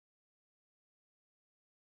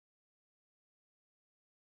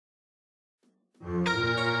There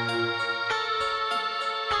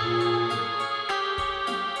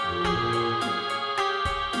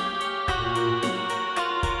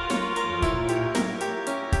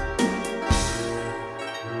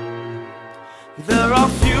are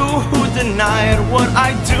few who deny it. What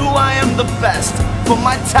I do, I am the best, for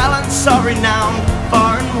my talents are renowned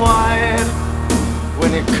far and wide.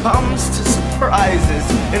 When it comes to surprises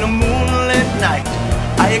in a moonlit night,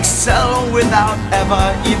 I excel without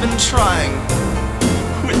ever even trying.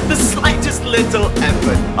 With the slightest little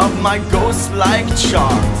effort of my ghost-like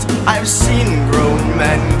charms, I've seen grown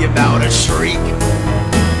men give out a shriek.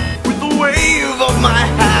 With the wave of my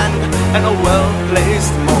hand and a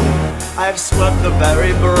well-placed moan, I've swept the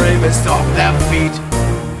very bravest off their feet.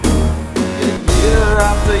 Year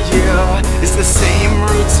after year is the same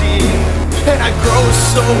routine, and I grow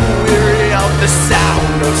so weary of the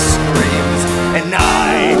sound of screams. And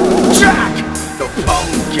I, Jack, the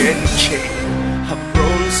Pumpkin King, have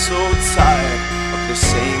grown so tired of the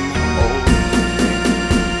same old thing.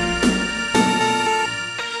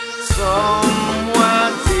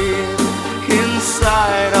 Somewhere deep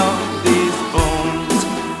inside of these bones,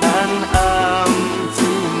 an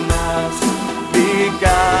emptiness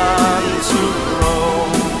began to grow.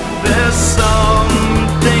 There's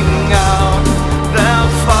something out there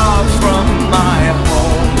far from my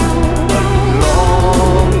home, a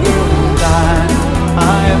longing that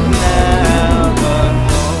I've never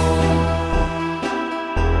known.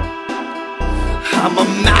 I'm a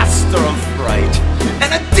master of fright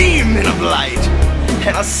and a demon of light,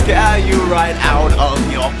 and I'll scare you right out of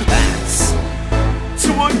your pants.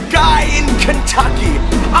 To a guy in Kentucky,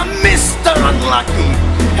 I'm Mr. Unlucky,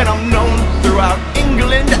 and I'm known throughout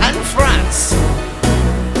England and France.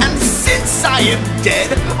 And since I am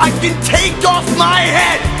dead, I can take off my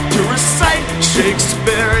head to recite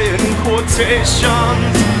Shakespearean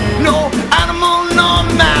quotations. No animal nor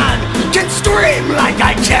man can scream like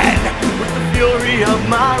I can with the fury of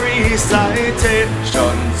my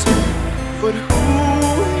recitations. But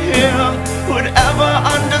who here would ever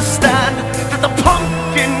understand that the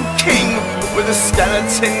Pumpkin King with a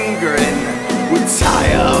skeleton grin would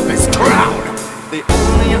tire up his crown? They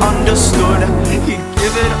only understood he'd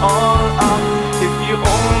give it all up